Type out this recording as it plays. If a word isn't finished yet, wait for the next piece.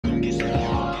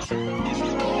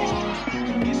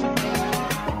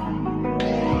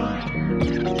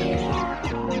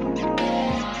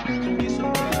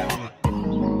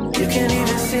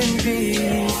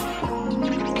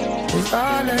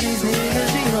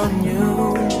on you.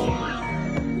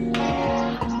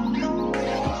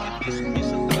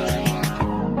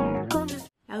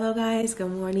 Hello guys, good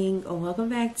morning and welcome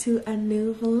back to a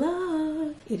new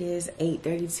vlog. It is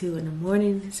 8:32 in the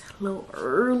morning. It's a little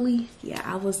early. Yeah,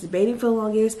 I was debating for the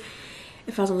longest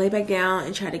if I was gonna lay back down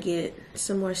and try to get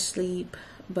some more sleep.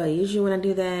 But usually when I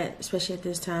do that, especially at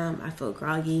this time, I feel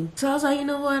groggy. So I was like, you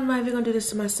know what, I'm not even gonna do this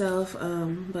to myself.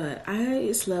 But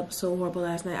I slept so horrible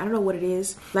last night. I don't know what it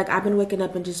is. Like, I've been waking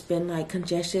up and just been like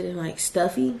congested and like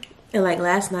stuffy. And like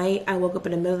last night, I woke up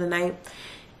in the middle of the night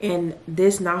and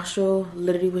this nostril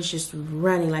literally was just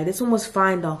running. Like, this one was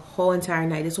fine the whole entire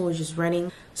night. This one was just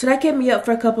running. So that kept me up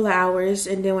for a couple of hours.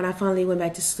 And then when I finally went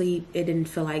back to sleep, it didn't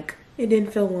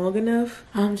feel long enough.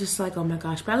 I'm just like, oh my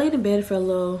gosh. But I laid in bed for a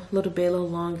little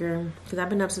longer because I've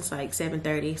been up since like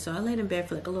 7:30. So I laid in bed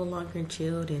for like a little longer and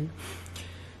chilled and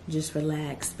just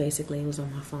relaxed. Basically, it was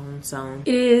on my phone. So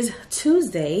it is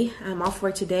Tuesday. I'm off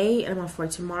work today and I'm off work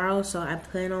tomorrow. So I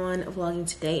plan on vlogging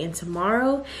today and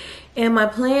tomorrow. And my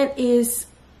plan is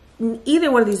either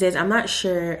one of these days. I'm not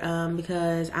sure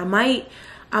because I might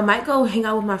go hang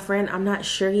out with my friend. I'm not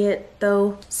sure yet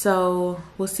though. So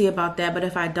we'll see about that. But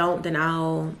if I don't, then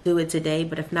I'll do it today.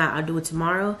 But if not, I'll do it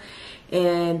tomorrow.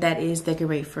 And that is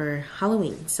decorate for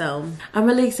Halloween. So I'm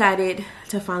really excited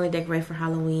to finally decorate for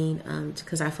Halloween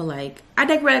because I feel like I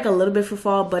decorate like a little bit for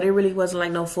fall, but it really wasn't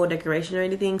like no full decoration or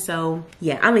anything. So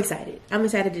yeah, I'm excited. I'm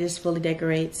excited to just fully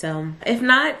decorate. So if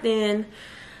not, then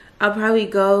I'll probably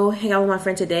go hang out with my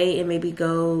friend today and maybe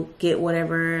go get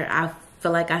whatever I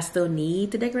feel like I still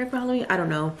need to decorate for Halloween. I don't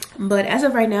know. But as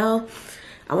of right now,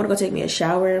 I want to go take me a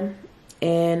shower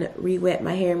and re-wet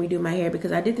my hair and redo my hair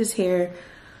because I did this hair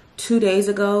 2 days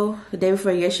ago, the day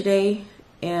before yesterday.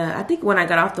 And I think when I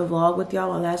got off the vlog with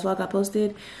y'all, my last vlog I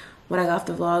posted, when I got off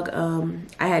the vlog,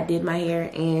 I had did my hair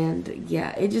and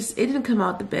yeah, it didn't come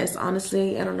out the best,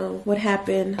 honestly. I don't know what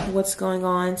happened, what's going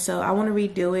on. So I want to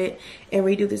redo it and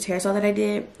redo this hairstyle that I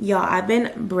did. Y'all, I've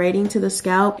been braiding to the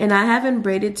scalp and I haven't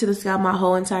braided to the scalp my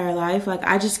whole entire life. Like,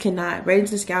 I just cannot. Braiding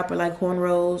to the scalp or like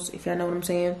cornrows, if y'all know what I'm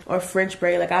saying, or French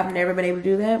braid. Like, I've never been able to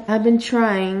do that. I've been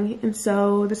trying, and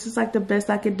so this is like the best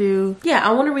I could do. Yeah,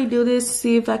 I want to redo this,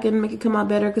 see if I can make it come out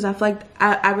better because I feel like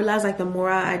I realize like the more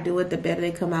I do it, the better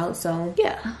they come out. So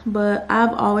yeah, but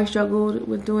I've always struggled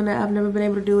with doing that. I've never been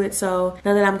able to do it. So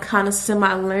now that I'm kind of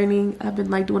semi-learning, I've been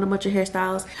like doing a bunch of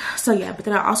hairstyles. So yeah, but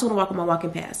then I also want to walk on my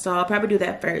walking path. So I'll probably do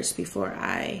that first before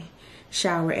I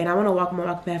shower. And I want to walk on my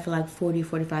walking path for like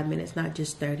 40-45 minutes, not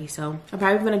just 30. So I'm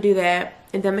probably going to do that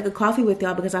and then make a coffee with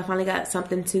y'all because I finally got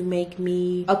something to make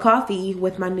me a coffee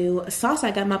with my new sauce.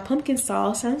 I got my pumpkin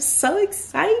sauce. I'm so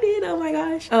excited. Oh my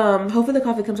gosh. Hopefully the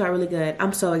coffee comes out really good.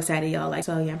 I'm so excited, y'all. Like,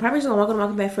 so yeah, I'm probably just gonna walk on the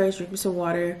walking path first, drink me some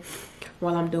water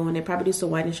while I'm doing it. Probably do some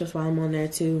whitening strips while I'm on there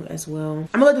too as well.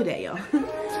 I'm gonna do that, y'all.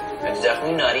 It's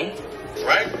definitely nutty.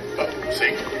 Right? Oh,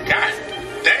 see? God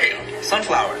damn.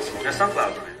 Sunflowers. There's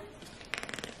sunflowers on it.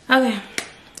 Okay,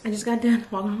 I just got done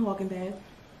walking on the walking path.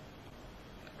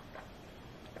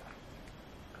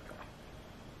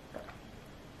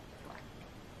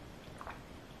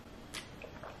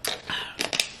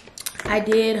 I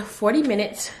did 40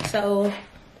 minutes, so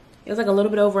it was like a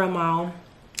little bit over a mile,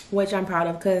 which I'm proud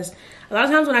of because a lot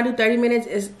of times when I do 30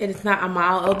 minutes, it's not a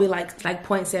mile. It'll be like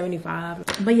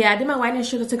 0.75. But yeah, I did my whitening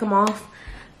strips, I took them off.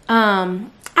 I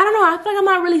don't know, I feel like I'm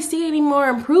not really seeing any more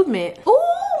improvement. Ooh,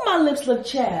 my lips look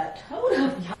chapped. Hold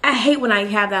up. I hate when I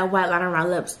have that white line on my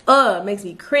lips. It makes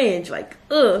me cringe, like,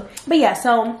 ugh. But yeah,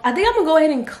 so I think I'm gonna go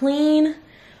ahead and clean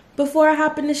before I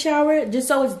hop in the shower, just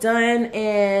so it's done.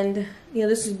 And you know,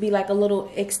 this would be like a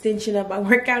little extension of my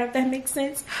workout, if that makes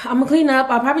sense. I'm gonna clean up.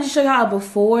 I'll probably just show y'all a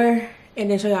before and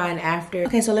then show y'all an after.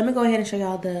 Okay, so let me go ahead and show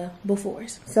y'all the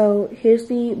befores. So here's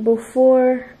the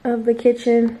before of the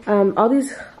kitchen. All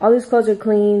these clothes are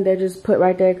clean. They're just put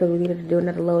right there because we needed to do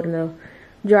another load in the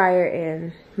dryer,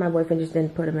 and my boyfriend just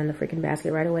didn't put them in the freaking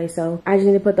basket right away. So I just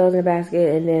need to put those in the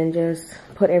basket and then just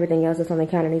put everything else that's on the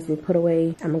counter needs to be put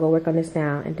away. I'm gonna go work on this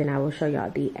now and then I will show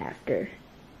y'all the after.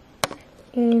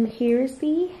 And here's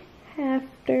the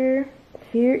after.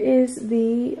 Here is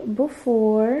the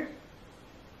before.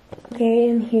 Okay,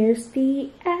 and here's the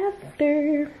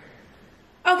after.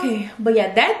 Okay, but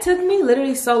yeah, that took me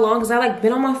literally so long because I like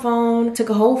been on my phone, took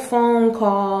a whole phone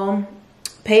call,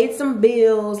 paid some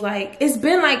bills. Like, it's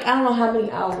been like, I don't know how many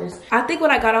hours. I think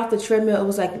when I got off the treadmill, it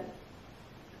was like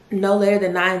no later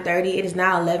than 9:30. It is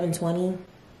now 11:20.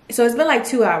 So it's been like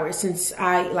 2 hours since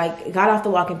I like got off the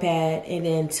walking pad and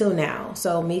then till now.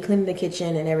 So me cleaning the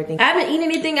kitchen and everything. I haven't eaten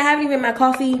anything. I haven't even had my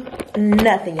coffee.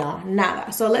 Nothing, y'all.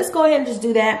 Nada. So let's go ahead and just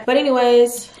do that. But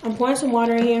anyways, I'm pouring some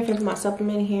water in here. I'm putting my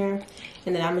supplement in here.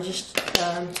 And then I'm gonna just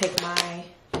take my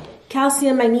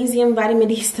calcium, magnesium, vitamin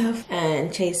D stuff,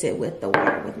 and chase it with the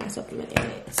water with my supplement in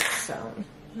it. So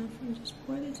I'm gonna just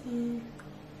pour this in.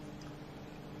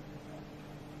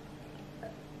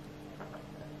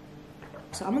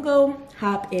 So I'm gonna go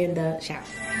hop in the shower.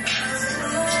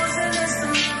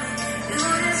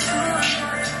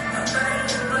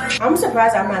 I'm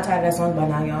surprised I'm not tired of that song by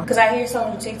now, y'all. Cause I hear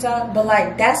songs on TikTok, but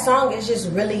like that song is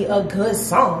just really a good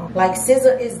song. Like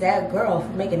SZA is that girl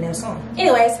for making that song.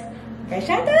 Anyways, fresh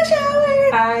out the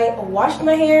shower. I washed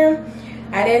my hair.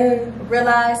 I didn't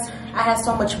realize I had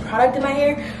so much product in my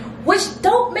hair, which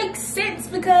don't make sense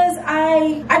because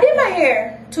I did my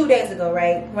hair 2 days ago,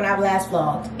 right? When I last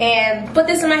vlogged. And put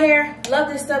this in my hair. Love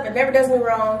this stuff. It never does me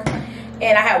wrong.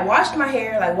 And I had washed my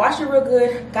hair, like washed it real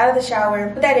good, got out of the shower,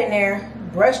 put that in there,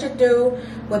 brushed it through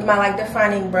with my like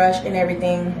defining brush and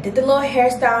everything. Did the little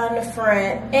hairstyle in the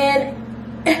front, and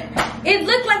it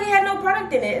looked like it had no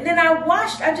product in it. And then I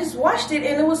just washed it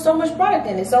and there was so much product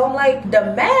in it. So I'm like, the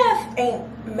math ain't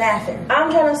mathing.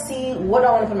 I'm trying to see what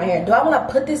I want to put in my hair. Do I want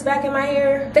to put this back in my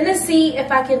hair? Then to see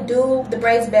if I can do the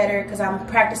braids better because I'm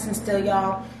practicing still,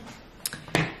 y'all.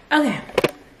 Okay.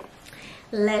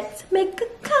 Let's make a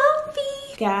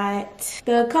coffee. Got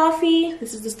the coffee.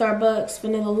 This is the Starbucks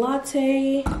vanilla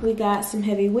latte. We got some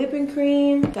heavy whipping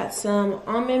cream. Got some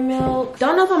almond milk.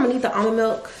 Don't know if I'm gonna need the almond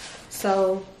milk,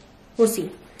 so we'll see.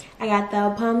 I got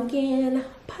the pumpkin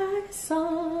pie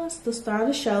sauce, the star of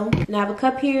the show. And I have a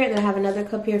cup here, and then I have another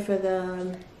cup here for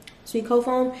the sweet cold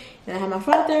foam. And I have my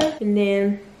frother, and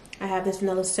then I have this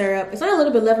vanilla syrup. It's only a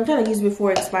little bit left. I'm trying to use it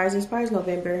before it expires. It expires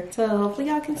November. So hopefully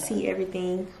y'all can see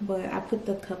everything. But I put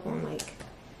the cup on like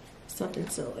something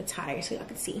so it's higher so y'all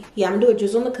can see. Yeah, I'm gonna do a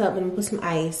drizzle on the cup and I'm gonna put some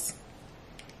ice.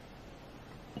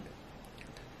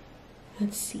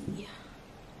 Let's see.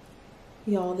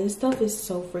 Y'all, this stuff is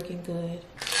so freaking good.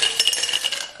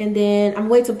 And then I'm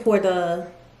waiting to pour the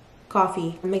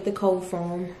coffee. I'll make the cold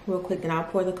foam real quick, then I'll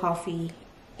pour the coffee.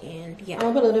 And yeah, I'm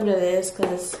gonna put a little bit of this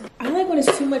because I like when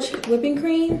it's too much whipping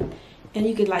cream and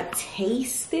you could like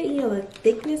taste it, you know, the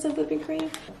thickness of whipping cream.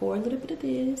 Pour a little bit of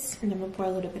this, and then I'm gonna pour a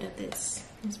little bit of this.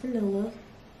 It's vanilla.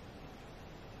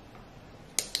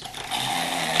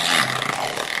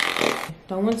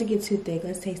 Don't want it to get too thick.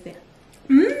 Let's taste it.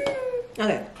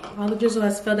 Okay, all the drizzle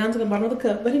has fell down to the bottom of the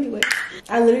cup. But anyway,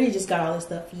 I literally just got all this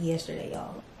stuff yesterday,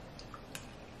 y'all.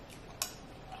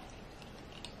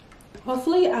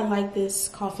 Hopefully I like this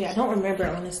coffee. I don't remember,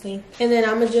 honestly. And then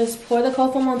I'm gonna just pour the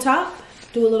cold foam on top.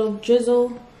 Do a little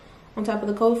drizzle on top of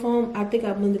the cold foam. I think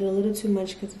I blended it a little too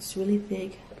much because it's really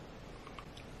thick.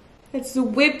 It's the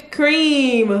whipped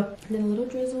cream. And then a little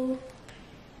drizzle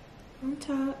on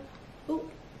top. Oh,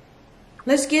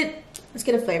 let's get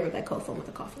a flavor of that cold foam with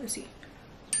the coffee. Let's see.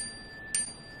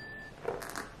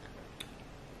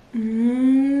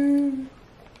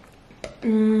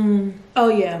 Oh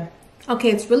yeah.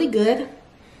 Okay, it's really good.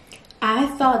 I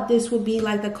thought this would be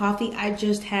like the coffee I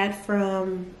just had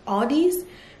from Aldi's.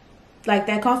 Like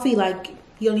that coffee, like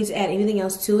you don't need to add anything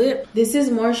else to it. This is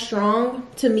more strong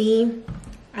to me.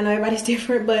 I know everybody's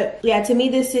different, but yeah, to me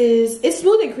it's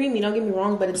smooth and creamy, don't get me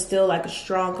wrong, but it's still like a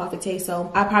strong coffee taste. So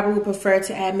I probably would prefer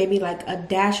to add maybe like a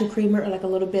dash of creamer or like a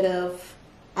little bit of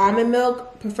almond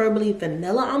milk, preferably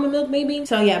vanilla almond milk maybe.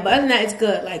 So yeah, but other than that, it's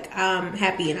good. Like I'm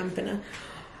happy and I'm gonna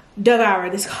devour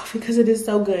this coffee because it is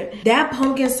so good. That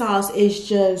pumpkin sauce is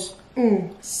just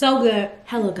so good.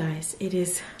 Hello guys, it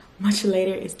is much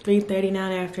later. It's 3:30 now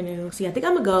in the afternoon. So yeah, I think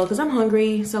I'm gonna go because I'm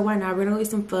hungry. So why not? We're gonna eat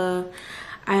some pho.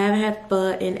 I haven't had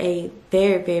pho in a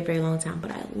very, very, very long time, but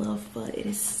I love pho. It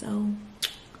is so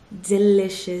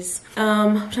delicious.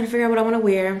 I'm trying to figure out what I want to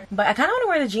wear, but I kind of want to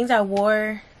wear the jeans I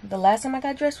wore the last time I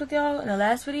got dressed with y'all in the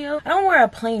last video. I don't wear a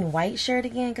plain white shirt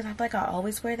again because I feel like I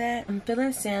always wear that. I'm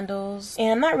feeling sandals,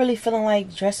 and I'm not really feeling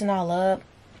like dressing all up.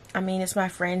 I mean, it's my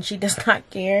friend. She does not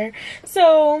care.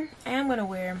 So I am going to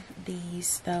wear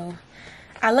these though.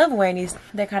 I love wearing these.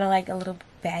 They're kind of like a little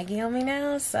baggy on me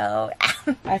now, so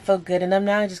I feel good in them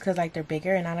now just because like they're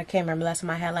bigger, and I can't remember last time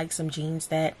I had like some jeans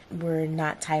that were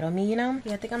not tight on me, you know.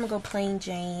 Yeah, I think I'm gonna go plain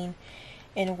Jane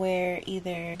and wear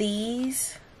either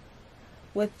these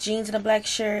with jeans and a black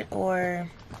shirt, or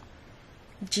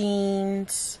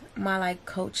jeans, my like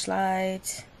Coach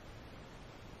slides,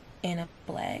 and a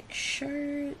black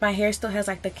shirt. My hair still has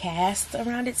like the cast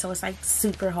around it, so it's like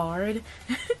super hard.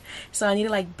 So I need to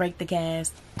like break the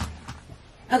cast.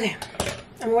 Okay,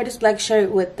 I'm gonna wear this black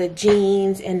shirt with the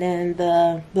jeans and then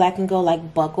the black and gold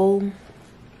like buckle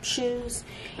shoes,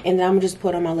 and then I'm gonna just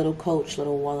put on my little Coach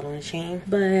little wallet on a chain.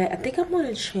 But I think I'm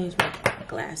gonna change my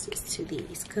glasses to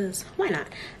these because why not?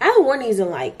 I haven't worn these in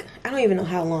like I don't even know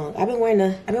how long. I've been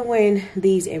wearing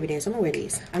these every day, so I'm gonna wear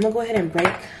these. I'm gonna go ahead and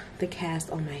break the cast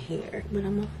on my hair. But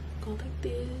I'm gonna go like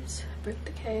this, break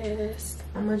the cast.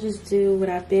 I'm gonna just do what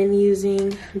I've been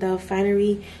using, the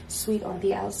Finery Sweet on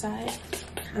the outside.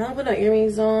 I don't put no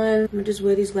earrings on. I'm gonna just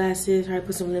wear these glasses, probably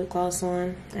put some lip gloss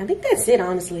on. I think that's it,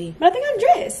 honestly. But I think I'm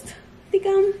dressed. I think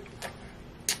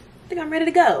I'm ready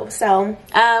to go. So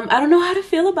I don't know how to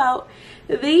feel about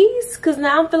these, because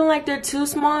now I'm feeling like they're too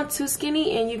small, too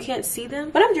skinny, and you can't see them.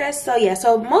 But I'm dressed, so yeah.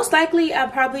 So most likely I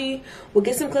probably will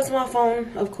get some clips on my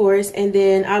phone, of course, and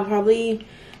then I'll probably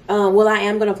well, I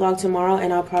am gonna vlog tomorrow,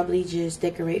 and I'll probably just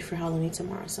decorate for Halloween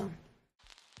tomorrow. So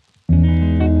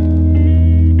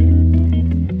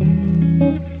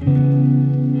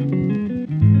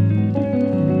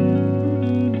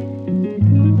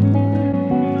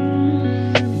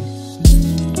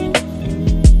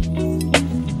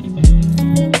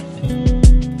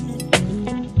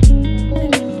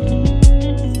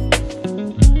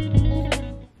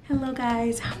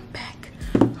I'm back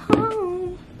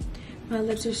home. My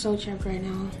lips are so chapped right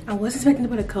now. I was expecting to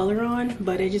put a color on,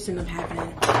 but it just ended up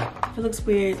happening. If it looks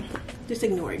weird, just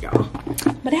ignore it, y'all.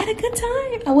 But I had a good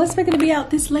time. I wasn't expecting to be out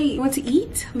this late. We went to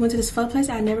eat. We went to this pho place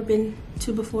I'd never been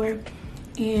to before.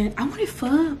 And I wanted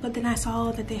pho, but then I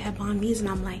saw that they had banh mi's, and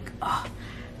I'm like, oh,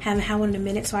 haven't had one in a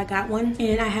minute, so I got one.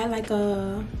 And I had like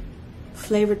a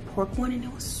flavored pork one, and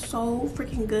it was so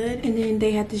freaking good. And then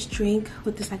they had this drink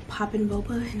with this like poppin'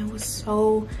 boba, and it was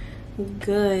so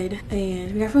good.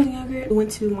 And we got frozen yogurt. We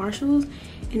went to Marshall's,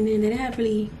 and then they didn't have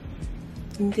really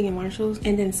anything in Marshall's.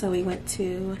 And then so we went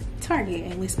to Target,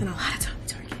 and we spent a lot of time at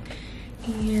Target.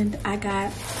 And I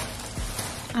got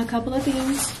a couple of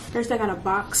things. First, I got a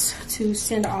box to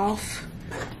send off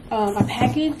a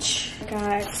package. I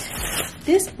got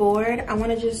this board. I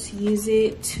want to just use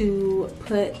it to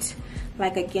put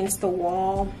like against the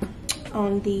wall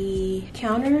on the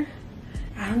counter.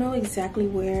 I don't know exactly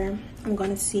where I'm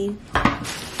gonna see.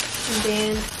 And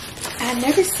then I had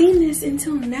never seen this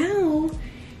until now.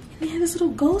 And they had this little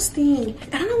ghost thing.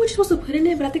 I don't know what you're supposed to put in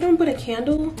it, but I think I'm gonna put a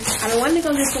candle. I've been wanting to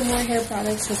go get some more hair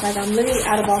products, because like I'm literally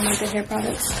out of all my good hair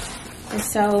products. And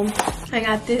so I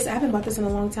got this. I haven't bought this in a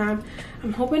long time.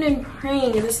 I'm hoping and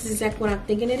praying that this is exactly what I'm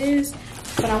thinking it is,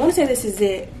 but I want to say this is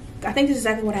it. I think this is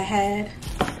exactly what I had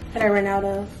that I ran out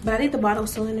of, but I think the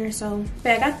bottle's still in there. So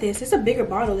but I got this. It's a bigger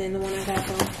bottle than the one I got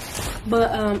though.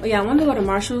 But yeah, I wanted to go to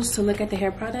Marshall's to look at the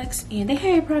hair products, and they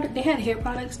had hair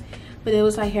products, but it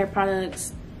was like hair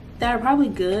products that are probably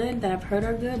good, that I've heard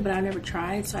are good, but I never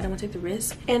tried, so I didn't want to take the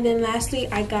risk. And then lastly,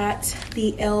 I got the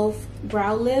e.l.f.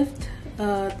 brow lift,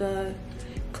 the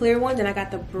clear one. Then I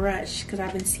got the brush, because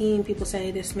I've been seeing people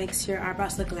say this makes your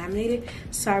eyebrows look laminated,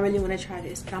 so I really want to try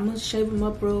this. But I'm gonna shave them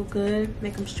up real good,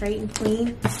 make them straight and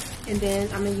clean, and then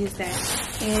I'm gonna use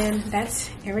that. And that's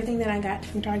everything that I got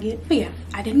from Target. But yeah,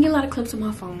 I didn't get a lot of clips on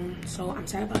my phone, so I'm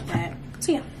sad about that.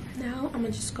 So yeah, now I'm gonna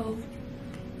just go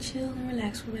chill and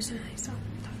relax for the rest of the night. So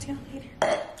talk to y'all later.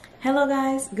 Hello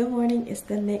guys, good morning. It's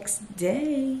the next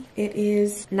day. It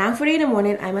is 9:40 in the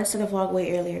morning. I might start the vlog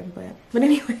way earlier, but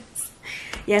anyways.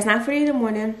 Yeah, it's 9:40 in the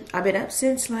morning. I've been up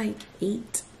since like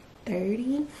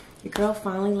 8:30. Your girl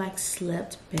finally like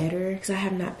slept better, because I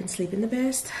have not been sleeping the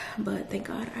best, but thank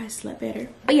God I slept better.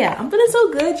 But yeah, I'm feeling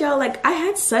so good, y'all. Like I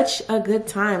had such a good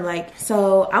time. Like,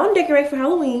 so I want to decorate for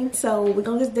Halloween, so we're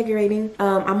gonna get decorating.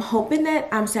 I'm hoping that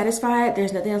I'm satisfied.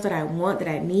 There's nothing else that I want, that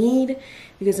I need,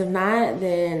 because if not,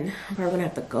 then I'm probably gonna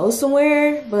have to go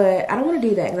somewhere. But I don't want to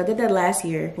do that, because I did that last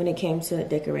year when it came to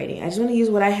decorating. I just want to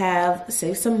use what I have,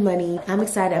 save some money. I'm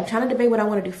excited. I'm trying to debate what I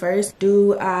want to do first.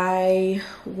 Do I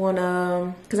want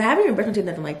to, because I haven't even brushed my teeth,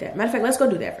 nothing like that. Matter of fact, let's go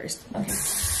do that first. Okay,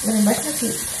 let me brush my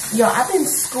teeth. Yo, I've been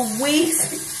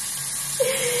squeezing.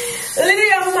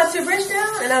 Literally, I put my toothbrush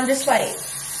down, and I'm just like,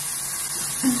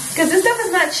 because this stuff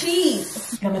is not cheap.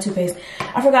 Got my toothpaste.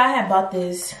 I forgot I had bought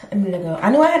this a minute ago. I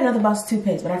knew I had another box of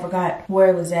toothpaste, but I forgot where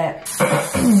it was at.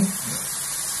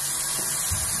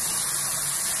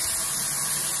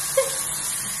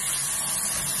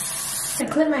 I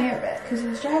clipped my hair back because it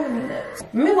was driving me nuts.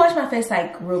 Let me wash my face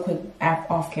like real quick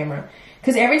off camera,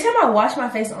 because every time I wash my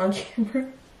face on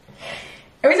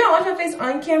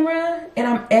camera, and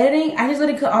I'm editing, I just let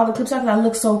it cut all the clips off because I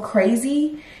look so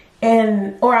crazy.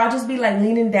 And or I'll just be like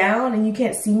leaning down and you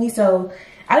can't see me, so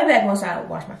I'll be back once I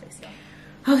wash my face.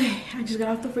 Okay, I just got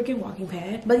off the freaking walking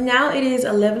pad, but now it is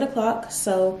 11 o'clock,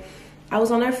 so I was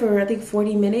on there for I think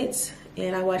 40 minutes,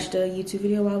 and I watched a YouTube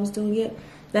video while I was doing it.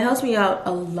 That helps me out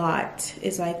a lot.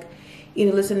 It's like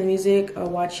either listening to music or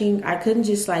watching. I couldn't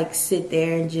just like sit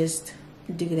there and just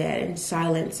do that in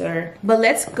silence. But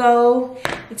let's go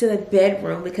into the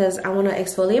bedroom, because I want to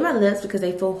exfoliate my lips because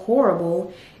they feel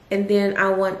horrible. And then I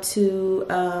want to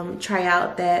try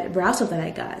out that brow stuff that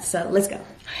I got. So let's go.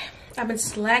 I've been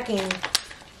slacking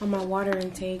on my water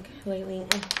intake lately.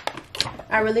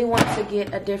 I really want to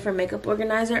get a different makeup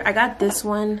organizer. I got this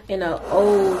one in an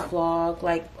old vlog,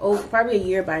 like probably a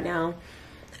year by now.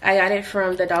 I got it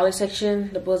from the dollar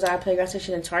section, the Bullseye Playground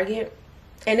section in Target.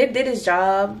 And it did its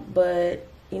job, but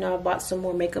you know, I bought some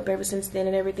more makeup ever since then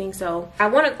and everything. So I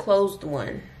want a closed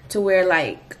one to where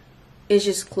like it's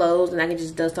just closed and I can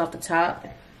just dust off the top.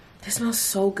 It smells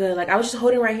so good. Like I was just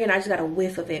holding it right here and I just got a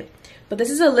whiff of it. But this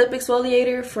is a lip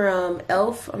exfoliator from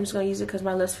e.l.f. I'm just gonna use it because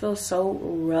my lips feel so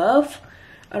rough.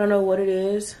 I don't know what it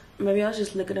is. Maybe I was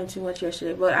just licking them too much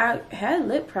yesterday. But I had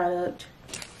lip product.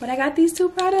 But I got these two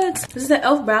products. This is the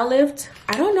e.l.f. Brow Lift.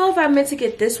 I don't know if I meant to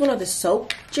get this one or the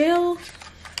soap gel.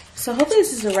 So hopefully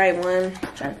this is the right one.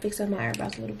 I'm trying to fix up my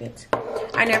eyebrows a little bit.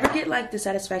 I never get like the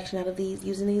satisfaction out of these,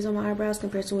 using these on my eyebrows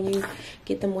compared to when you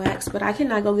get them waxed. But I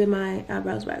cannot go get my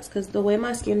eyebrows waxed because the way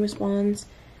my skin responds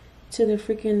to the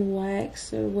freaking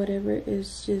wax or whatever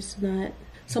is just not.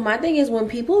 So my thing is, when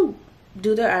people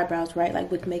do their eyebrows, right,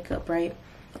 like with makeup, right,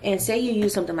 and say you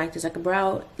use something like this, like a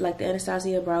brow, like the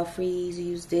Anastasia Brow Freeze, you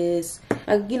use this,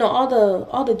 like, you know,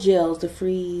 all the gels, the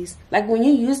freeze, like when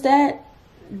you use that,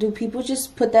 do people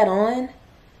just put that on,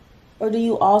 or do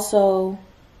you also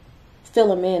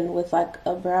fill them in with like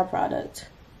a brow product?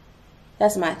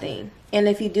 That's my thing. And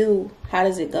if you do, how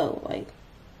does it go? Like,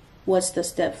 what's the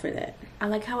step for that? I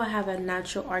like how I have a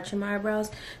natural arch in my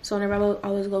eyebrows, so whenever I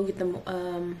always go get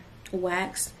them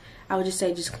waxed, I would just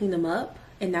say just clean them up,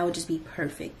 and that would just be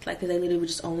perfect. Like, because they literally would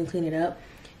just only clean it up.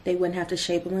 They wouldn't have to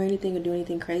shape them or anything or do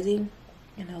anything crazy.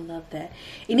 And I love that.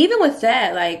 And even with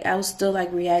that, like, I was still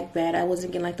like react bad. I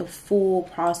wasn't getting like the full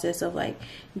process of like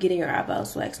getting your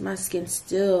eyebrows waxed. My skin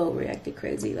still reacted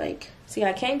crazy. Like, see,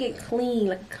 I can't get clean,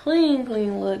 like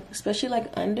clean look, especially like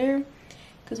under,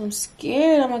 because I'm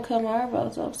scared I'm gonna cut my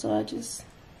eyebrows off. So I just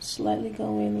slightly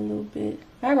go in a little bit.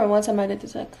 I remember one time I did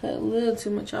this, I cut a little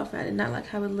too much off. I did not like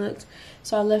how it looked,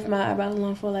 so I left my eyebrows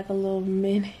alone for like a little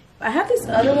minute. I have these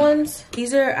other ones.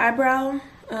 These are eyebrow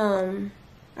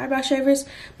shavers,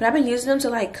 but I've been using them to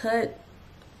like cut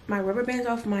my rubber bands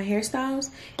off my hairstyles,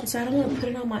 and so I don't want to put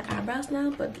it on my eyebrows now.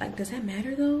 But like, does that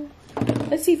matter though?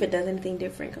 Let's see if it does anything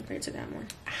different compared to that one.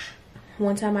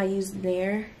 One time I used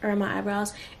Nair around my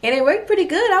eyebrows and it worked pretty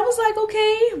good. I was like,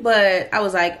 okay, but I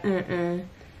was like,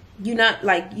 you not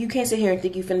like, you can't sit here and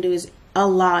think you finna do this a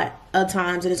lot of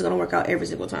times and it's gonna work out every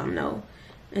single time. No,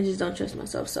 I just don't trust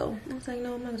myself. So I was like,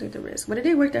 no, I'm not gonna take the risk. But it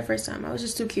did work that first time. I was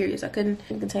just too curious. I couldn't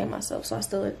contain myself, so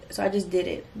I just did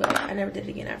it. But I never did it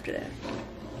again after that.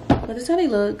 But this is how they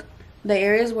look. The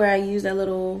areas where I use that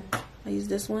little, I use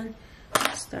this one,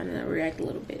 it's starting to react a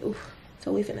little bit. Oof.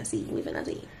 So we finna see.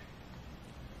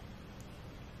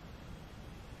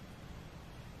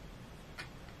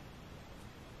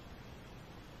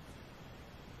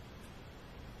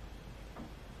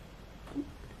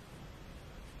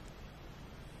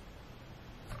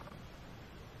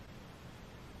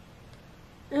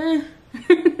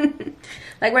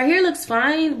 Like right here it looks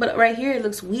fine, but right here it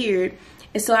looks weird,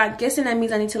 and so I'm guessing that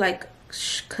means I need to like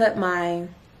cut my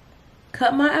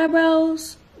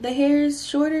eyebrows, the hairs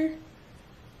shorter.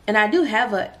 And I do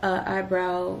have a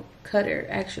eyebrow cutter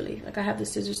actually. Like I have the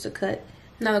scissors to cut.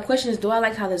 Now the question is, do I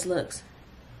like how this looks?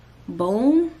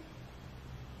 Boom,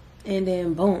 and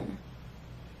then boom.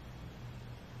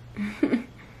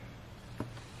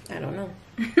 I don't know.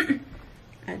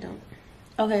 I don't.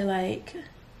 Okay, like,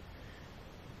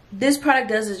 this product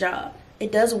does the job.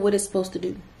 It does what it's supposed to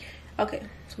do. Okay,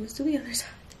 so let's do the other side.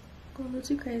 Going a little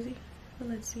too crazy, but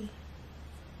let's see.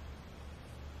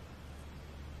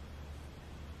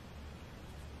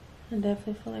 I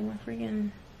definitely feel like my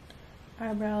freaking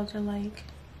eyebrows are like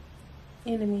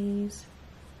enemies.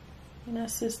 They're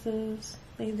not sisters.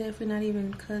 They definitely not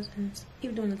even cousins.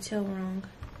 Even doing the tail wrong.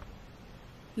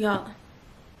 Y'all,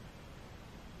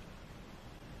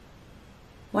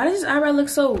 why does this eyebrow look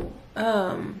so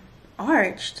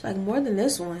arched, like more than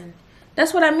this one?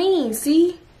 That's what I mean.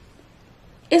 See,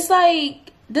 it's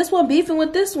like this one beefing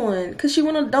with this one because she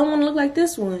don't want to look like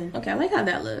this one. Okay, I like how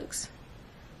that looks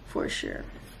for sure.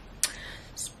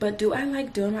 But do I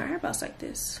like doing my eyebrows like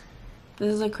this?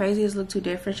 This is look crazy. This look too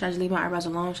different. Should I just leave my eyebrows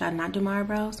alone? Should I not do my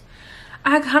eyebrows?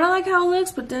 I kind of like how it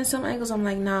looks, but then some angles I'm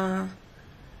like, nah.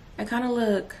 I kind of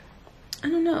look, I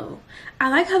don't know. I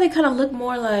like how they kind of look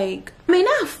more like, I mean,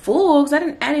 not full because I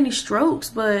didn't add any strokes,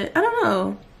 but I don't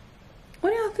know.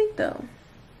 What do y'all think though?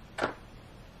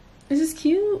 Is this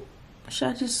cute? Should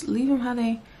I just leave them how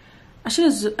they, I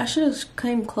should have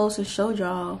came close and showed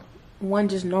y'all one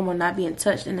just normal not being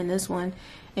touched and then this one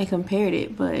and compared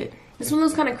it. But This one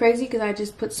looks kind of crazy because I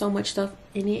just put so much stuff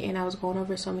in it and I was going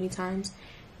over it so many times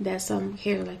that some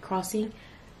hair like crossing.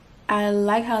 I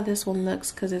like how this one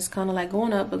looks because it's kind of like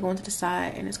going up but going to the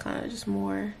side, and it's kind of just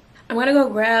more. I'm gonna go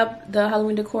grab the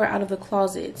Halloween decor out of the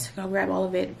closet. I'll grab all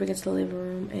of it, bring it to the living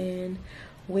room, and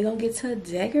we're gonna get to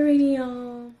decorating,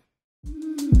 y'all.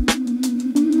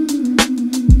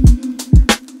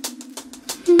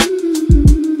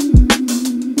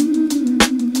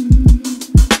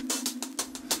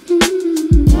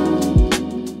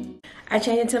 I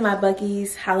changed into my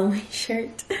Buc-ee's Halloween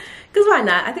shirt. Cause why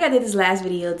not? I think I did this last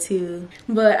video too.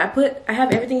 But I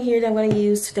have everything here that I'm gonna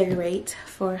use to decorate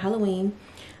for Halloween.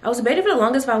 I was debating for the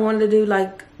longest if I wanted to do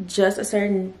like just a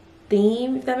certain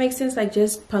theme, if that makes sense, like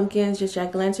just pumpkins, just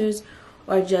jack-o'-lanterns,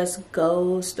 or just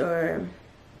ghost, or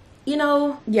you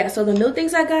know. Yeah, so the new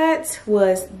things I got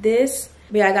was this.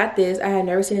 Yeah, I got this. I had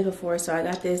never seen it before, so I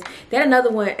got this. They had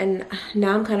another one, and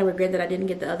now I'm kind of regret that I didn't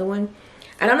get the other one.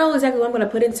 I don't know exactly what I'm going to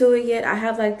put into it yet. I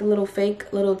have like the little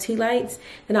fake little tea lights.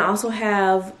 And I also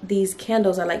have these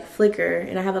candles that like flicker.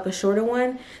 And I have like a shorter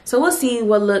one. So we'll see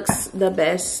what looks the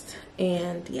best.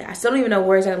 And yeah, I still don't even know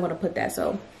where exactly I'm going to put that.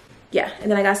 So yeah.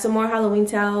 And then I got some more Halloween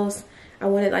towels. I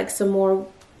wanted like some more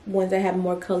ones that have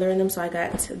more color in them. So I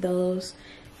got those.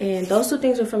 And those two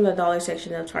things were from the dollar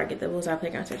section of Target. That was our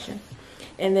playground section.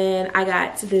 And then I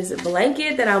got this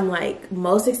blanket that I'm like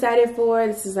most excited for.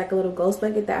 This is like a little ghost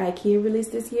blanket that IKEA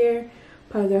released this year,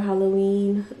 part of their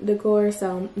Halloween decor.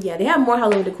 So yeah, they have more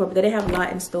Halloween decor, but they didn't have a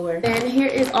lot in store. And here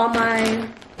is all my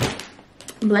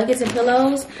blankets and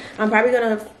pillows. I'm probably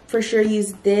gonna for sure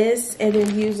use this and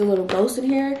then use a little ghost in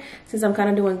here since I'm kind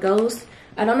of doing ghost.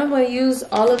 I don't know if I'm gonna use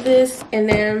all of this. And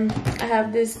then I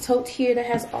have this tote here that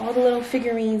has all the little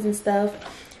figurines and stuff.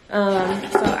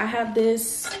 So I have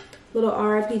this little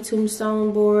RIP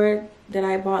tombstone board that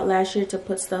I bought last year to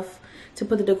put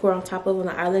the decor on top of on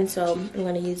the island. So I'm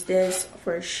gonna use this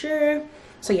for sure.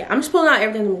 So yeah, I'm just pulling out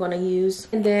everything I'm gonna use.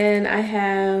 And then I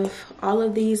have all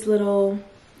of these little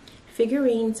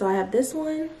figurines. So I have this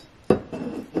one,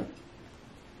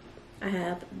 I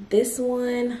have this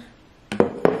one,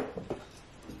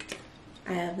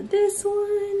 I have this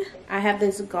one, I have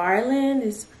this garland,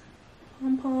 this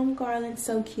pom-pom garland,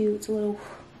 so cute. It's a little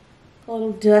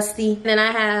dusty. Then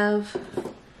I have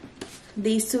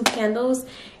these two candles,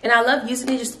 and I love using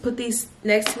these just to put these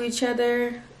next to each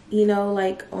other, you know,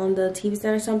 like on the TV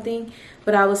stand or something.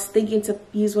 But I was thinking to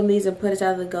use one of these and put it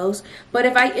out of the ghost. But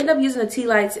if I end up using the tea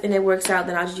lights and it works out,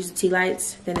 then I'll just use the tea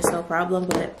lights, then it's no problem.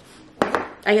 But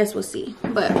I guess we'll see.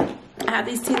 But I have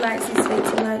these tea lights, these fake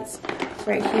tea lights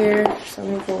right here. So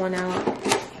I'm gonna pull one out.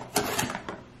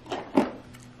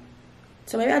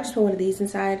 So maybe I'll just put one of these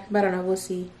inside, but I don't know, we'll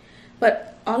see.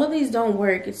 But all of these don't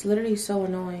work. It's literally so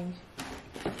annoying.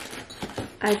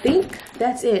 I think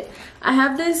that's it. I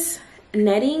have this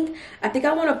netting. I think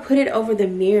I want to put it over the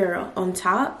mirror on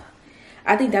top.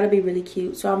 I think that'll be really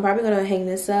cute. So I'm probably going to hang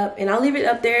this up. And I'll leave it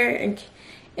up there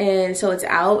and so it's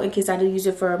out in case I do use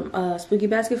it for a spooky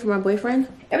basket for my boyfriend.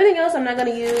 Everything else I'm not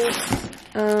going to use.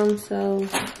 So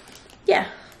yeah.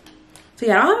 So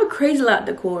yeah, I don't have a crazy lot of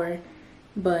decor.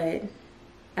 But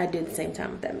I do at the same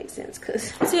time, if that makes sense.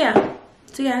 So yeah,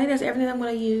 I think that's everything I'm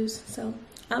gonna use. So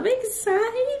I'm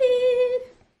excited.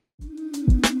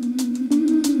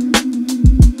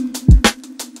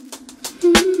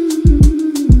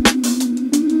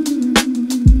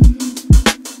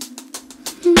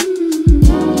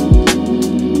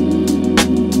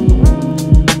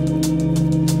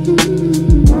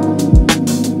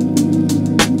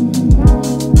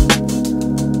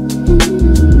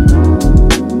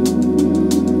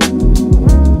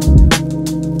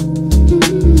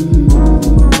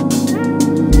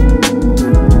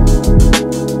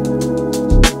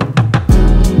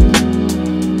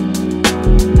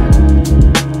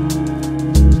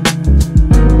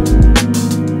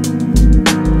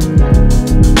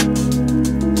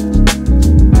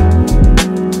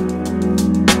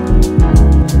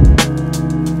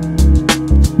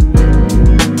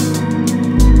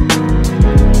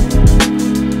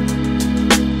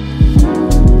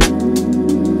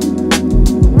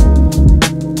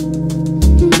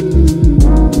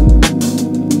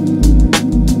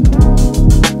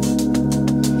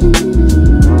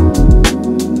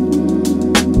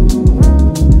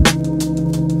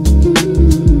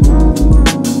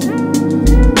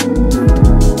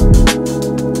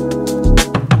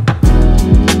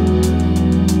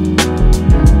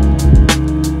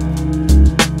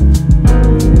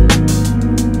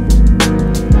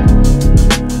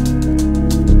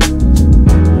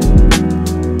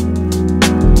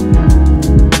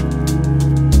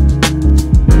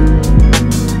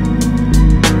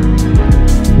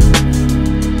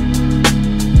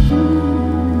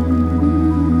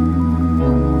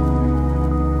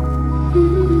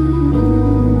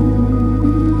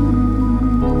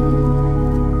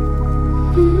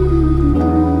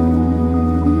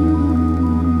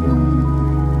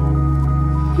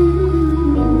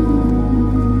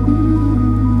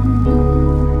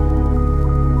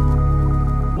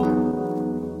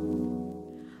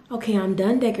 Okay, I'm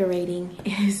done decorating.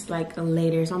 It's like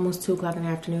later, it's almost 2 o'clock in the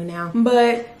afternoon now.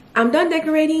 But I'm done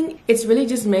decorating. It's really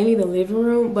just mainly the living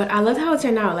room, but I love how it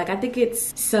turned out. Like, I think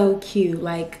it's so cute.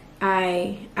 Like,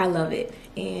 I love it.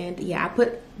 And yeah, I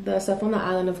put the stuff on the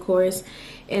island, of course,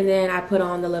 and then I put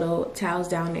on the little towels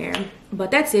down there. But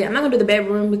that's it. I'm not gonna do the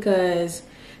bedroom because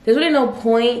there's really no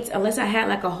point unless I had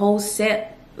like a whole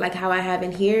set like how I have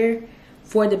in here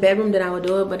for the bedroom, then I would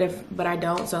do it, but I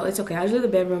don't, so it's okay. I'll just do the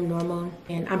bedroom normal.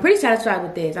 And I'm pretty satisfied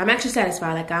with this. I'm actually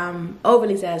satisfied. Like, I'm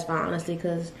overly satisfied, honestly,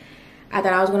 because I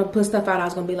thought I was gonna put stuff out. I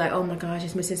was gonna be like, oh my gosh,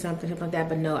 it's missing something like that.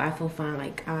 But no, I feel fine.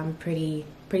 Like, I'm pretty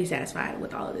satisfied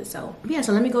with all of this. So yeah,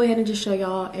 so let me go ahead and just show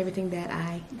y'all everything that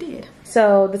I did.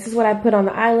 So this is what I put on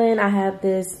the island. I have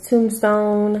this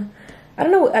tombstone, I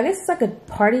don't know, I guess it's like a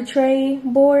party tray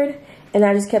board. And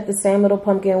I just kept the same little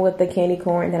pumpkin with the candy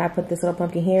corn. And then I put this little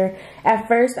pumpkin here. At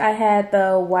first I had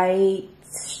the white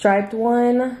striped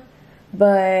one,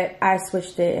 but I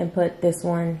switched it and put this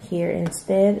one here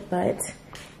instead. But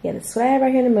yeah, this is what I have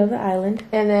right here in the middle of the island.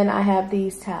 And then I have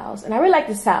these towels. And I really like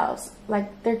these towels.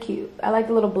 Like, they're cute. I like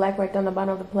the little black right there on the bottom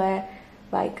of the plaid.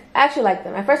 Like, I actually like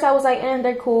them. At first I was like,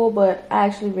 they're cool, but I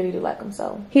actually really do like them.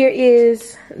 So here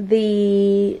is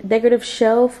the decorative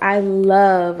shelf. I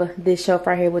love this shelf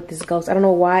right here with this ghost. I don't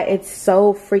know why, it's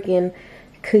so freaking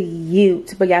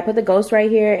cute. But yeah, I put the ghost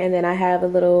right here, and then I have a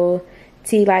little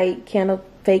tea light candle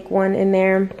fake one in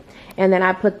there. And then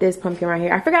I put this pumpkin right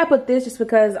here. I forgot I put this just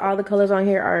because all the colors on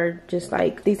here are just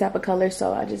like these type of colors.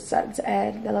 So I just decided to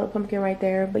add that little pumpkin right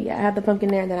there. But yeah, I have the pumpkin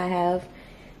there, and then I have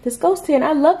this ghost here. And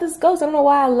I love this ghost. I don't know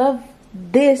why I love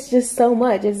this just so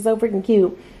much. It's so freaking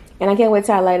cute. And I can't wait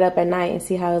till I light it up at night and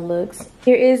see how it looks.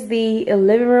 Here is the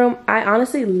living room. I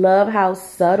honestly love how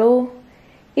subtle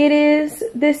it is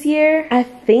this year. I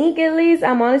think, at least.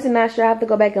 I'm honestly not sure. I have to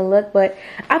go back and look. But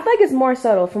I feel like it's more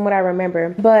subtle from what I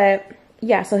remember. But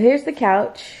yeah, so here's the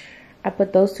couch. I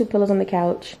put those 2 pillows on the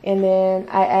couch. And then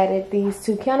I added these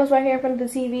 2 candles right here in front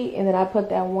of the TV. And then I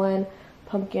put that one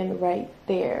pumpkin right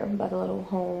there by the little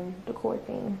home decor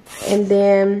thing. And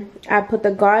then I put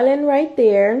the garland right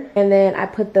there. And then I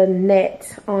put the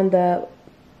net on the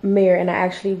mirror, and I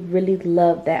actually really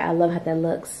love that. I love how that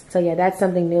looks. So yeah, that's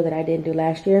something new that I didn't do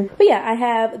last year. But yeah, I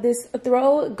have this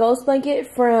throw ghost blanket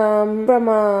from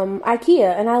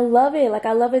IKEA, and I love it. Like,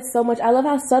 I love it so much. I love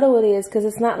how subtle it is because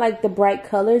it's not like the bright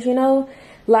colors, you know.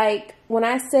 Like, when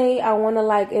I say I want to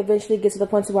like eventually get to the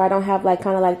point where I don't have like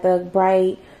kind of like the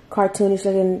bright cartoonish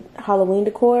looking Halloween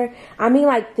decor, I mean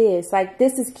like this. Like,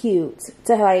 this is cute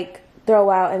to like throw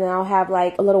out, and then I'll have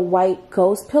like a little white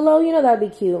ghost pillow, you know, that'd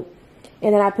be cute.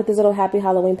 And then I put this little happy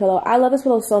Halloween pillow. I love this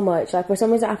pillow so much. Like, for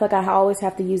some reason, I feel like I always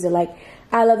have to use it. Like,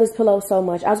 I love this pillow so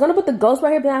much. I was going to put the ghost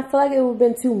right here, but I feel like it would have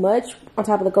been too much on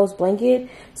top of the ghost blanket.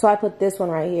 So I put this one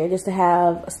right here just to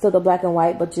have still the black and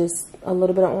white, but just a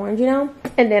little bit of orange, you know?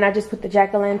 And then I just put the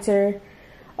jack-o'-lantern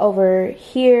over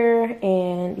here.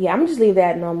 And yeah, I'm going to just leave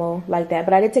that normal like that.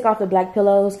 But I did take off the black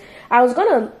pillows. I was going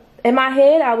to, in my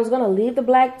head, I was going to leave the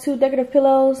black 2 decorative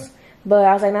pillows. But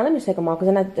I was like, nah, let me just take them off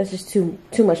because then that's just too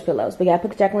much pillows. But yeah, I put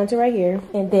the jack-o'-lantern right here.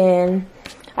 And then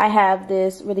I have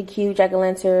this really cute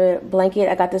jack-o'-lantern blanket.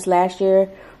 I got this last year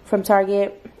from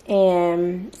Target.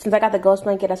 And since I got the ghost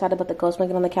blanket, I decided to put the ghost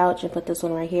blanket on the couch and put this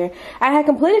one right here. I had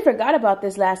completely forgot about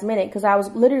this last minute because I was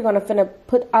literally going to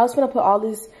put all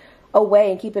these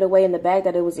away and keep it away in the bag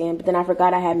that it was in. But then I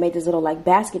forgot I had made this little like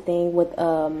basket thing with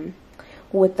the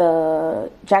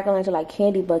jack-o'-lantern like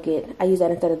candy bucket. I use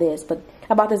that instead of this, but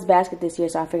I bought this basket this year,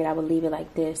 so I figured I would leave it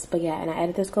like this. But yeah, and I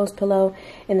added this ghost pillow,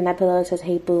 and then that pillow says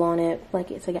 "Hey Boo" on it.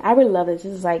 Like, it's like, I really love this.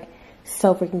 This is like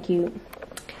so freaking cute.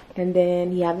 And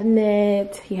then you have the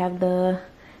net, you have the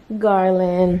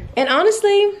garland, and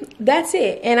honestly, that's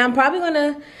it. And I'm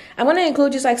gonna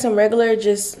include just like some regular,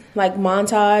 just like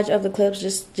montage of the clips,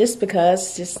 just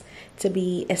because, just to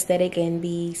be aesthetic and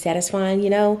be satisfying, you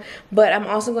know. But I'm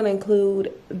also going to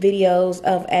include videos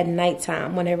of at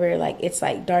nighttime, whenever like it's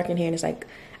like dark in here and it's like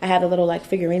I have the little like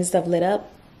figurine stuff lit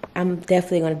up. I'm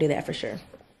definitely going to do that for sure.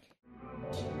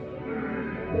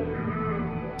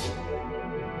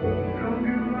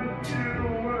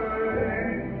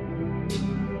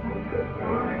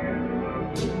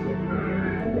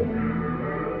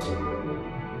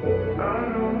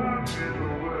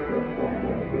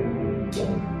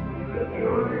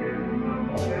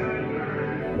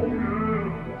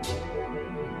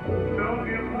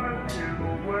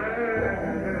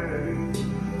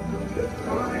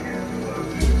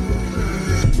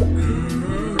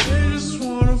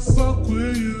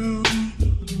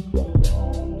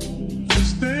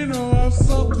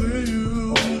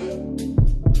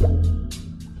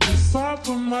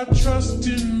 My trust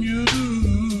in you.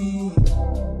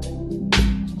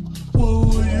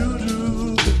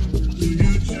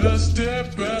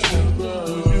 step out,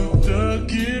 you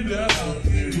duck it out.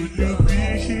 Will you be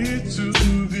here to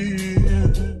the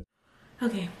end?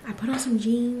 Okay, I put on some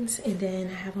jeans and then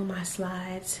I have on my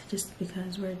slides just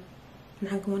because we're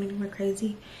not going anywhere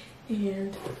crazy.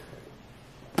 And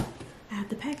I have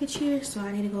the package here, so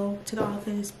I need to go to the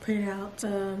office, print it out,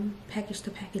 package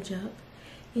the package up,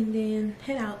 and then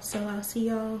head out. So I'll see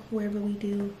y'all wherever we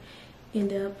do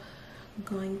end up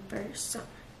going first. So.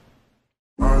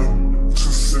 I'm too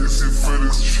sexy for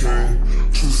this chain,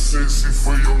 too sexy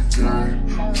for your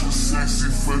game, too sexy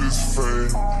for this fame,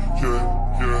 yeah,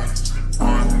 yeah.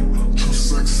 I'm too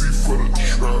sexy for the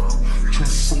trap, too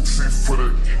sexy for the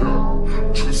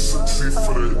cat, too sexy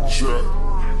for the jack,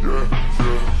 yeah,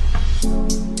 yeah.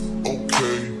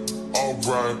 Okay,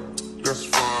 alright, that's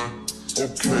fine,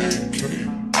 okay,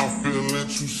 I'm feeling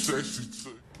too sexy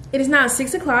too. It is now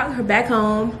 6 o'clock, we're back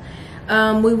home.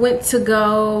 We was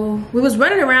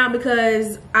running around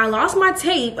because I lost my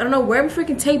tape. I don't know where my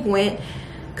freaking tape went,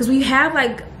 because we have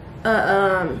like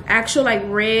a actual like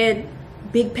red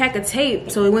big pack of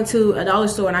tape. So we went to a dollar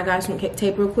store and I got some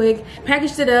tape real quick,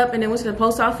 packaged it up, and then went to the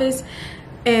post office.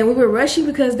 And we were rushing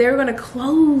because they were gonna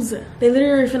close. They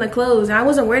literally were finna close, and I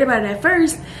wasn't worried about it at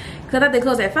first because I thought they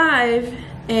closed at 5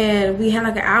 and we had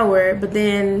like an hour, but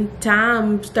then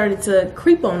time started to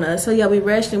creep on us. So yeah, we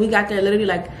rushed and we got there literally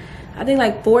like, I think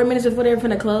like 4 minutes before they were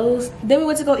finna close. Then we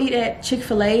went to go eat at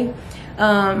Chick-fil-A.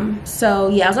 So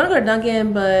yeah, I was gonna go to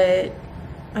Dunkin', but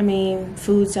I mean,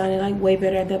 food sounded like way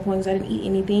better at that point because I didn't eat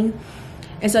anything.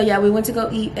 And so yeah, we went to go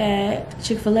eat at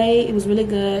Chick-fil-A. It was really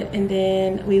good. And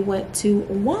then we went to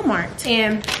Walmart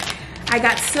and I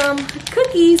got some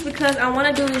cookies because I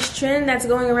want to do this trend that's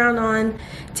going around on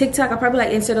TikTok. I'll probably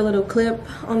like insert a little clip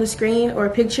on the screen or a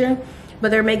picture. But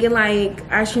they're making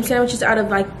like ice cream sandwiches out of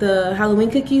like the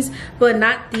Halloween cookies, but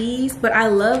not these. But I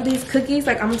love these cookies.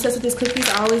 Like, I'm obsessed with these cookies.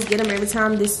 I always get them every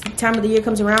time this time of the year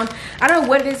comes around. I don't know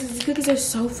what it is. These cookies are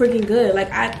so freaking good. Like,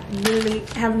 I literally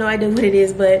have no idea what it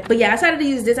is. But yeah, I decided to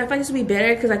use this. I feel like this would be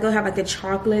better because I go have like the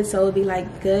chocolate, so it would be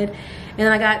like good. And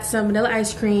then I got some vanilla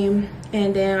ice cream,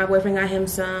 and then my boyfriend got him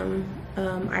some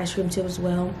ice cream too as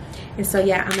well. And so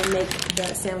yeah, I'm gonna make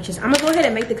the sandwiches. I'm gonna go ahead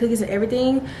and make the cookies and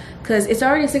everything because it's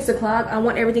already 6 o'clock. I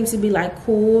want everything to be like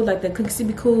cooled, like the cookies to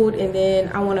be cooled, and then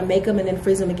I want to make them and then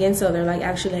freeze them again so they're like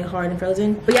actually like hard and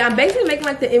frozen. But yeah, I'm basically making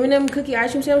like the M&M cookie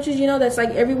ice cream sandwiches, you know, that's like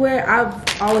everywhere.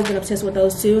 I've always been obsessed with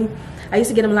those too. I used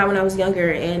to get them a lot when I was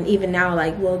younger, and even now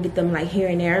like we'll get them like here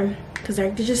and there because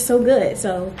they're just so good.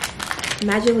 So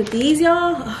imagine with these,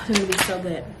 y'all, oh, they're gonna be so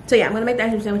good. So yeah, I'm gonna make the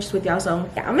ice cream sandwiches with y'all. So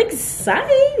yeah, I'm excited.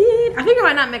 I think I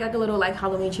might not make like a little like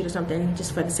Halloween treat or something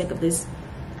just for the sake of this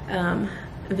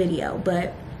video.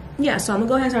 But yeah, so I'm gonna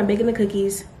go ahead and start baking the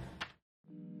cookies.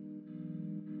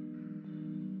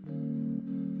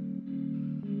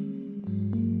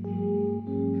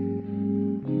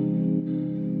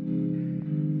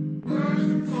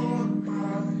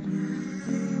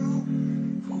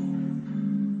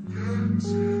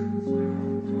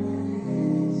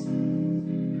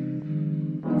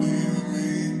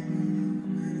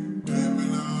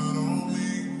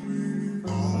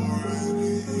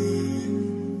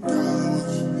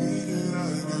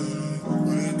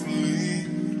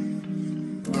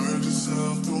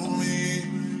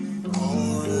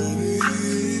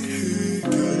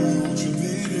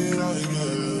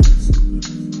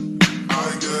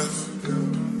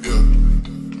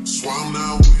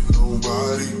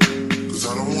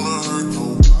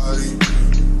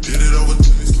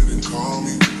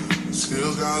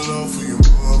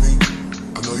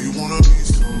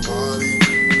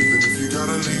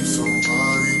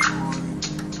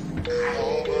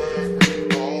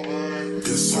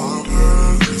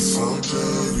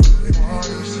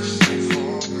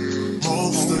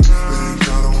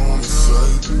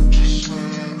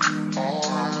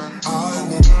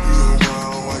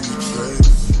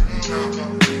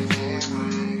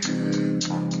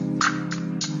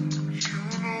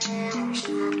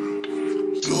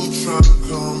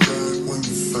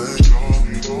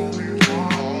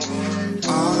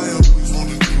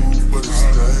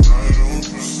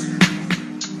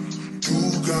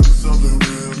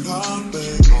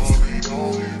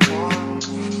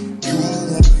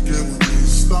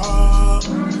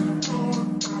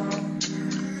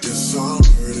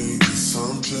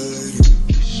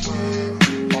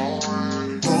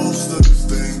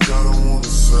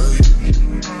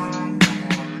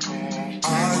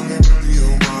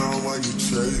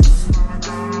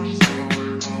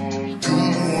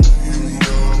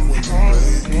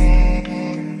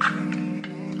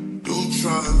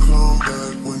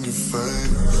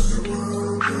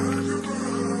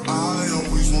 I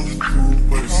always wanted to,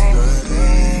 but it's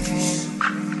dangerous.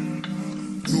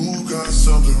 got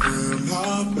something real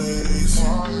off base.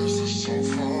 Why is this so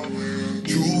far away?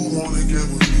 You wanna get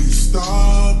with me,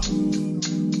 stop.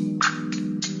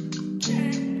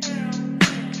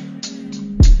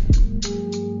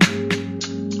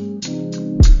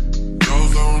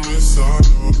 Those on this side,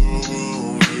 those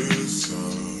on this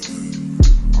side.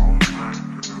 I'm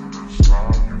thinking it's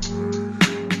like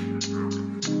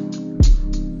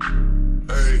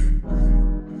hey,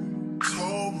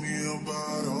 told me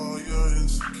about all your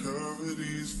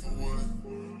insecurities for what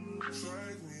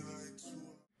dragged me like two.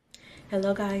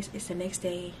 Hello guys, it's the next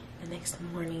day, the next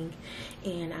morning,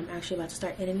 and I'm actually about to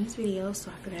start editing this video,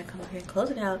 so I figured I'd come over here and close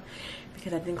it out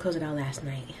because I didn't close it out last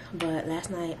night. But last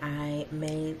night I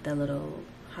made the little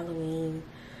Halloween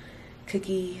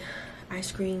cookie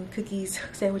ice cream cookies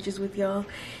sandwiches with y'all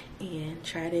and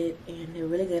tried it, and they're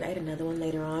really good. I ate another one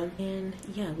later on, and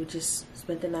yeah, we just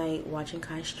spent the night watching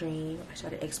Kai stream. I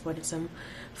started exporting some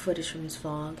footage from his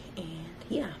vlog, and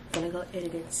yeah, I'm gonna go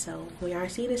edit it. So when y'all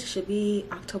see this, it should be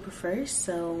October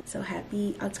 1st, so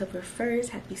happy October 1st,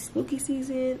 happy spooky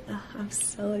season. I'm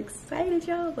so excited,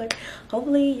 y'all. But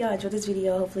hopefully y'all enjoyed this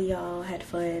video. Hopefully y'all had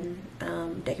fun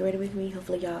decorating with me.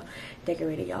 Hopefully y'all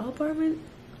decorated y'all apartment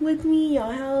with me,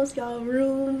 y'all house, y'all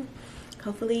room,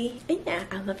 hopefully. And yeah,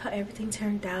 I love how everything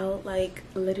turned out. Like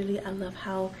literally, I love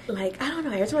how, like, I don't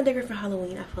know, every time I decorate for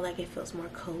Halloween, I feel like it feels more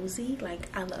cozy.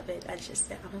 Like, I love it. I'm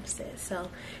obsessed. So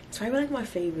it's probably like my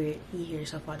favorite year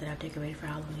so far that I've decorated for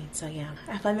Halloween. So yeah,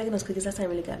 I feel like making those cookies last time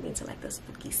really got me into like the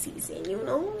spooky season, you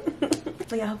know.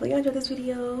 But yeah, hopefully y'all enjoyed this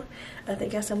video.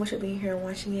 Thank y'all so much for being here and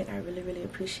watching it. I really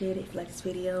appreciate it. If you like this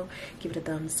video, give it a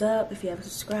thumbs up. If you haven't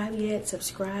subscribed yet,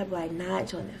 subscribe. Why not?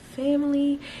 Join the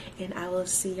family, and I will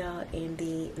see y'all in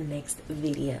the next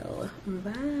video.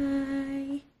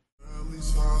 Bye.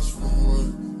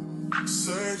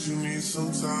 Said you need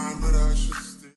some time, but I should